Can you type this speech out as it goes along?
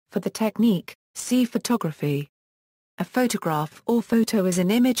For the technique, see photography. A photograph or photo is an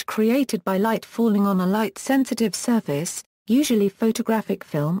image created by light falling on a light-sensitive surface, usually photographic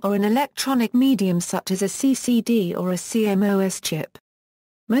film or an electronic medium such as a CCD or a CMOS chip.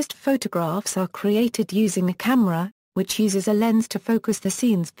 Most photographs are created using a camera, which uses a lens to focus the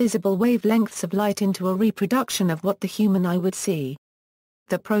scene's visible wavelengths of light into a reproduction of what the human eye would see.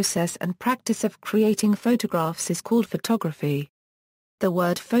 The process and practice of creating photographs is called photography. The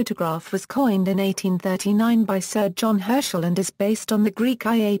word photograph was coined in 1839 by Sir John Herschel and is based on the Greek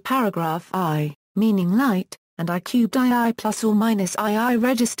ia paragraph I, meaning light, and I cubed II plus or minus II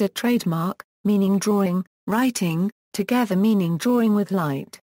registered trademark, meaning drawing, writing, together meaning drawing with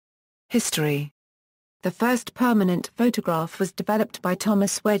light. History. The first permanent photograph was developed by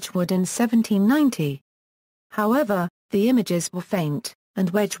Thomas Wedgwood in 1790. However, the images were faint, and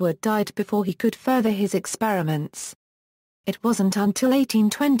Wedgwood died before he could further his experiments. It wasn't until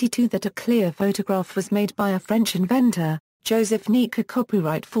 1822 that a clear photograph was made by a French inventor, Joseph Necker,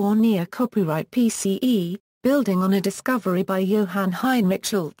 copyright 4 near copyright PCE, building on a discovery by Johann Heinrich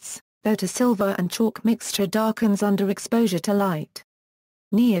Schultz, that a silver and chalk mixture darkens under exposure to light.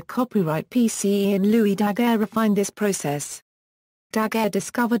 Near copyright PCE and Louis Daguerre refined this process. Daguerre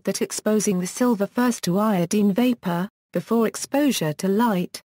discovered that exposing the silver first to iodine vapor, before exposure to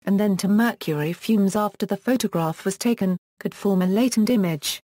light, and then to mercury fumes after the photograph was taken, could form a latent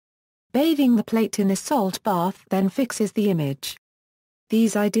image. Bathing the plate in a salt bath then fixes the image.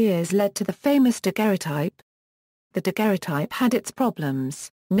 These ideas led to the famous daguerreotype. The daguerreotype had its problems,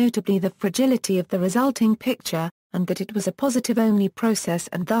 notably the fragility of the resulting picture, and that it was a positive-only process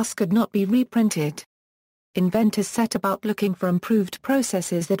and thus could not be reprinted. Inventors set about looking for improved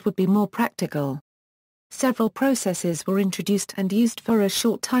processes that would be more practical. Several processes were introduced and used for a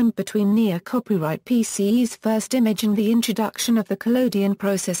short time between near copyright PCE's first image and the introduction of the collodion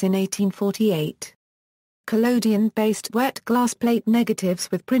process in 1848. Collodion-based wet glass plate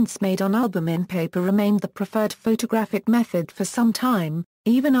negatives with prints made on albumin paper remained the preferred photographic method for some time,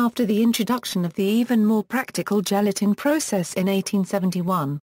 even after the introduction of the even more practical gelatin process in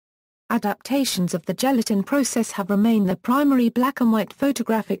 1871. Adaptations of the gelatin process have remained the primary black-and-white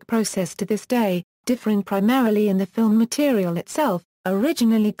photographic process to this day, differing primarily in the film material itself,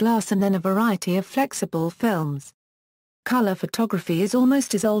 originally glass and then a variety of flexible films. Color photography is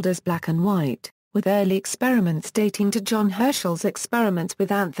almost as old as black and white, with early experiments dating to John Herschel's experiments with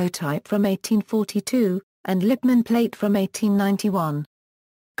anthotype from 1842, and Lippmann plate from 1891.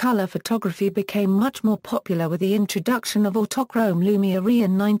 Color photography became much more popular with the introduction of autochrome lumiere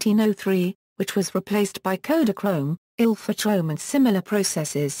in 1903, which was replaced by Kodachrome, Ilfochrome and similar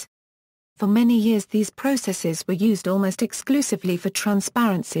processes. For many years these processes were used almost exclusively for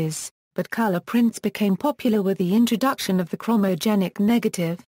transparencies, but color prints became popular with the introduction of the chromogenic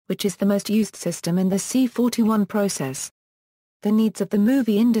negative, which is the most used system in the C41 process. The needs of the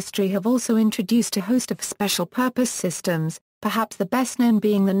movie industry have also introduced a host of special-purpose systems, perhaps the best known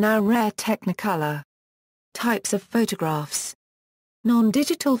being the now rare Technicolor. Types of photographs.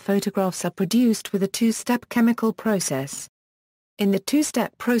 Non-digital photographs are produced with a two-step chemical process. In the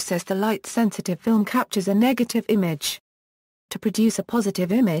two-step process the light-sensitive film captures a negative image. To produce a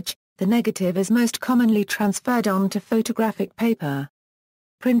positive image, the negative is most commonly transferred onto photographic paper.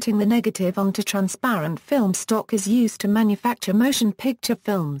 Printing the negative onto transparent film stock is used to manufacture motion picture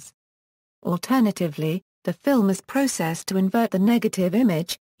films. Alternatively, the film is processed to invert the negative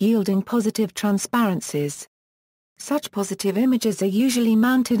image, yielding positive transparencies. Such positive images are usually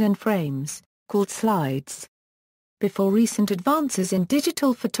mounted in frames, called slides. Before recent advances in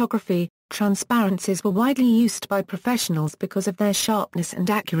digital photography, transparencies were widely used by professionals because of their sharpness and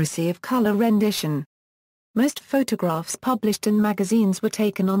accuracy of color rendition. Most photographs published in magazines were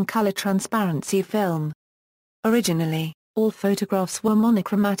taken on color transparency film. Originally, all photographs were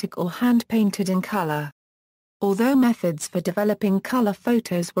monochromatic or hand-painted in color. Although methods for developing color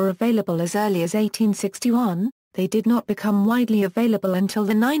photos were available as early as 1861, they did not become widely available until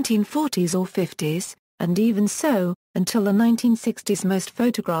the 1940s or 50s. And even so, until the 1960s most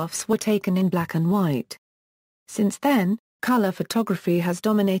photographs were taken in black and white. Since then, color photography has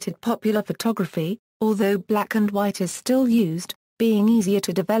dominated popular photography, although black and white is still used, being easier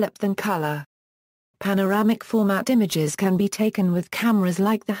to develop than color. Panoramic format images can be taken with cameras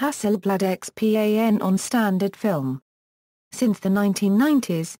like the Hasselblad XPAN on standard film. Since the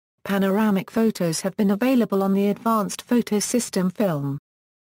 1990s, panoramic photos have been available on the Advanced Photo System film.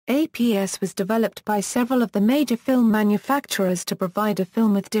 APS was developed by several of the major film manufacturers to provide a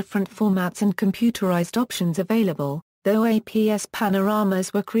film with different formats and computerized options available, though APS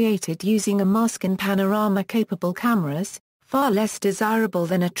panoramas were created using a mask in panorama-capable cameras. far less desirable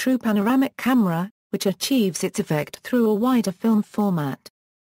than a true panoramic camera, which achieves its effect through a wider film format.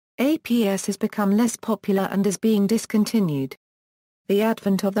 APS has become less popular and is being discontinued. The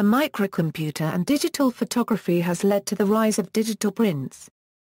advent of the microcomputer and digital photography has led to the rise of digital prints.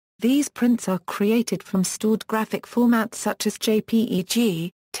 These prints are created from stored graphic formats such as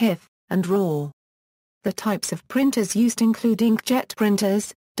JPEG, TIFF, and RAW. The types of printers used include inkjet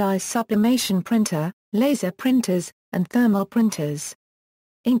printers, dye sublimation printer, laser printers, and thermal printers.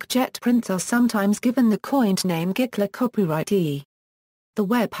 Inkjet prints are sometimes given the coined name Gickler copyright E. The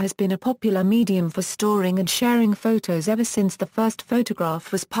web has been a popular medium for storing and sharing photos ever since the first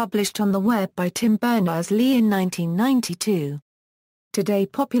photograph was published on the web by Tim Berners-Lee in 1992. Today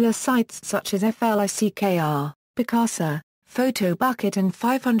popular sites such as Flickr, Picasa, PhotoBucket and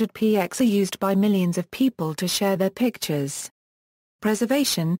 500px are used by millions of people to share their pictures.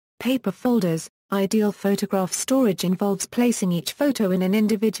 Preservation, paper folders. Ideal photograph storage involves placing each photo in an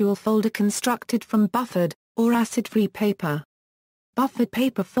individual folder constructed from buffered, or acid-free paper. Buffered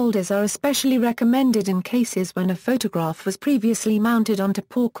paper folders are especially recommended in cases when a photograph was previously mounted onto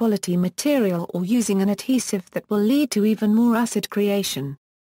poor quality material or using an adhesive that will lead to even more acid creation.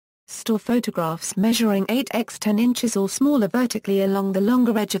 Store photographs measuring 8x 10 inches or smaller vertically along the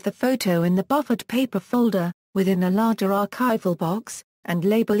longer edge of the photo in the buffered paper folder, within a larger archival box, and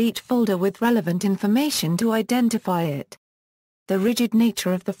label each folder with relevant information to identify it. The rigid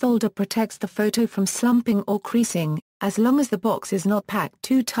nature of the folder protects the photo from slumping or creasing, as long as the box is not packed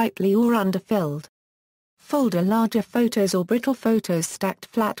too tightly or underfilled. Folder larger photos or brittle photos stacked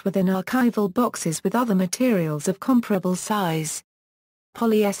flat within archival boxes with other materials of comparable size.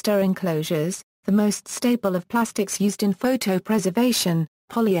 Polyester enclosures, the most stable of plastics used in photo preservation,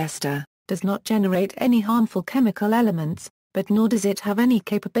 polyester, does not generate any harmful chemical elements, but nor does it have any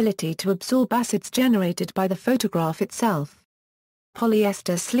capability to absorb acids generated by the photograph itself.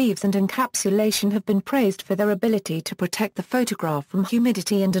 Polyester sleeves and encapsulation have been praised for their ability to protect the photograph from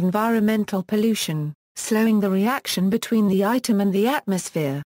humidity and environmental pollution, slowing the reaction between the item and the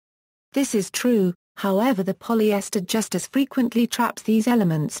atmosphere. This is true, however the polyester just as frequently traps these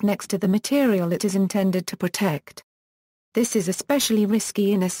elements next to the material it is intended to protect. This is especially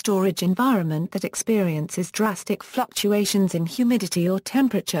risky in a storage environment that experiences drastic fluctuations in humidity or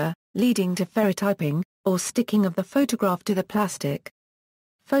temperature, leading to ferrotyping, or sticking of the photograph to the plastic.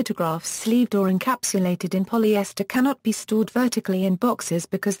 Photographs sleeved or encapsulated in polyester cannot be stored vertically in boxes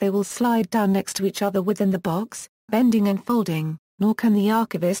because they will slide down next to each other within the box, bending and folding, nor can the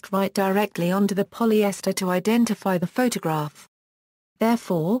archivist write directly onto the polyester to identify the photograph.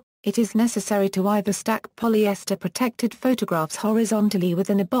 Therefore, it is necessary to either stack polyester-protected photographs horizontally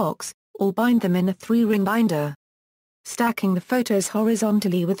within a box, or bind them in a 3-ring binder. Stacking the photos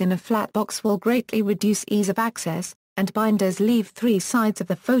horizontally within a flat box will greatly reduce ease of access, and binders leave 3 sides of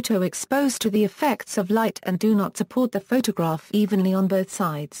the photo exposed to the effects of light and do not support the photograph evenly on both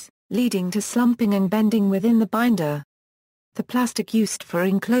sides, leading to slumping and bending within the binder. The plastic used for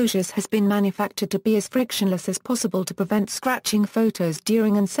enclosures has been manufactured to be as frictionless as possible to prevent scratching photos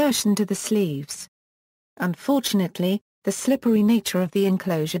during insertion to the sleeves. Unfortunately, the slippery nature of the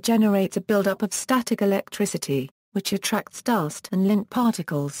enclosure generates a buildup of static electricity, which attracts dust and lint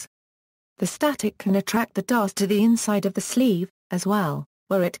particles. The static can attract the dust to the inside of the sleeve, as well,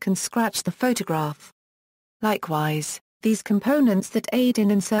 where it can scratch the photograph. Likewise, these components that aid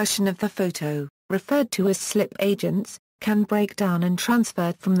in insertion of the photo, referred to as slip agents, can break down and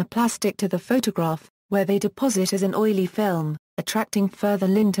transfer from the plastic to the photograph, where they deposit as an oily film, attracting further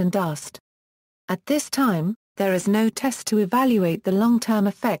lint and dust. At this time, there is no test to evaluate the long-term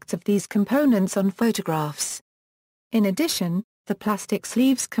effects of these components on photographs. In addition, the plastic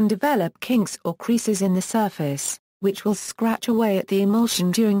sleeves can develop kinks or creases in the surface, which will scratch away at the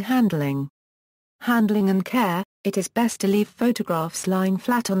emulsion during handling. Handling and care: it is best to leave photographs lying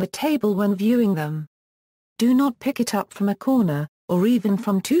flat on the table when viewing them. Do not pick it up from a corner, or even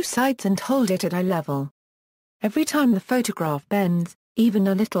from 2 sides and hold it at eye level. Every time the photograph bends, even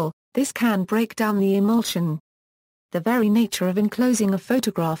a little, this can break down the emulsion. The very nature of enclosing a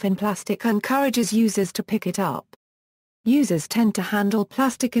photograph in plastic encourages users to pick it up. Users tend to handle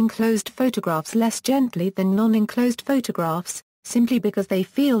plastic-enclosed photographs less gently than non-enclosed photographs, simply because they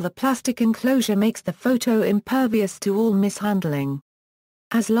feel the plastic enclosure makes the photo impervious to all mishandling.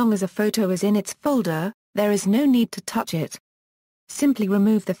 As long as a photo is in its folder, there is no need to touch it. Simply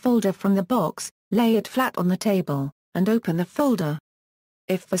remove the folder from the box, lay it flat on the table, and open the folder.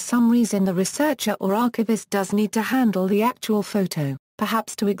 If for some reason the researcher or archivist does need to handle the actual photo,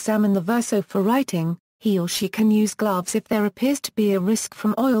 perhaps to examine the verso for writing, he or she can use gloves if there appears to be a risk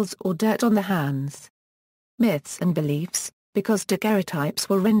from oils or dirt on the hands. Myths and beliefs: Because daguerreotypes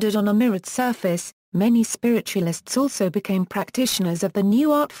were rendered on a mirrored surface, many spiritualists also became practitioners of the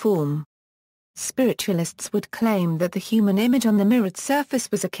new art form. Spiritualists would claim that the human image on the mirrored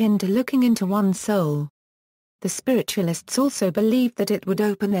surface was akin to looking into one's soul. The spiritualists also believed that it would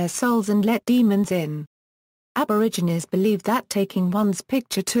open their souls and let demons in. Aborigines believed that taking one's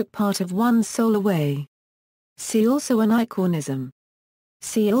picture took part of one's soul away. See also aniconism.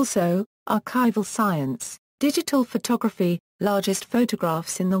 See also, archival science, digital photography, largest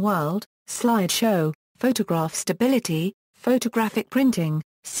photographs in the world, slideshow, photograph stability, photographic printing,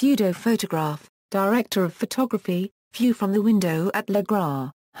 pseudo-photograph, director of photography, view from the window at Le Gras,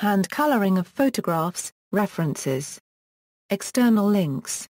 hand coloring of photographs, references. External links.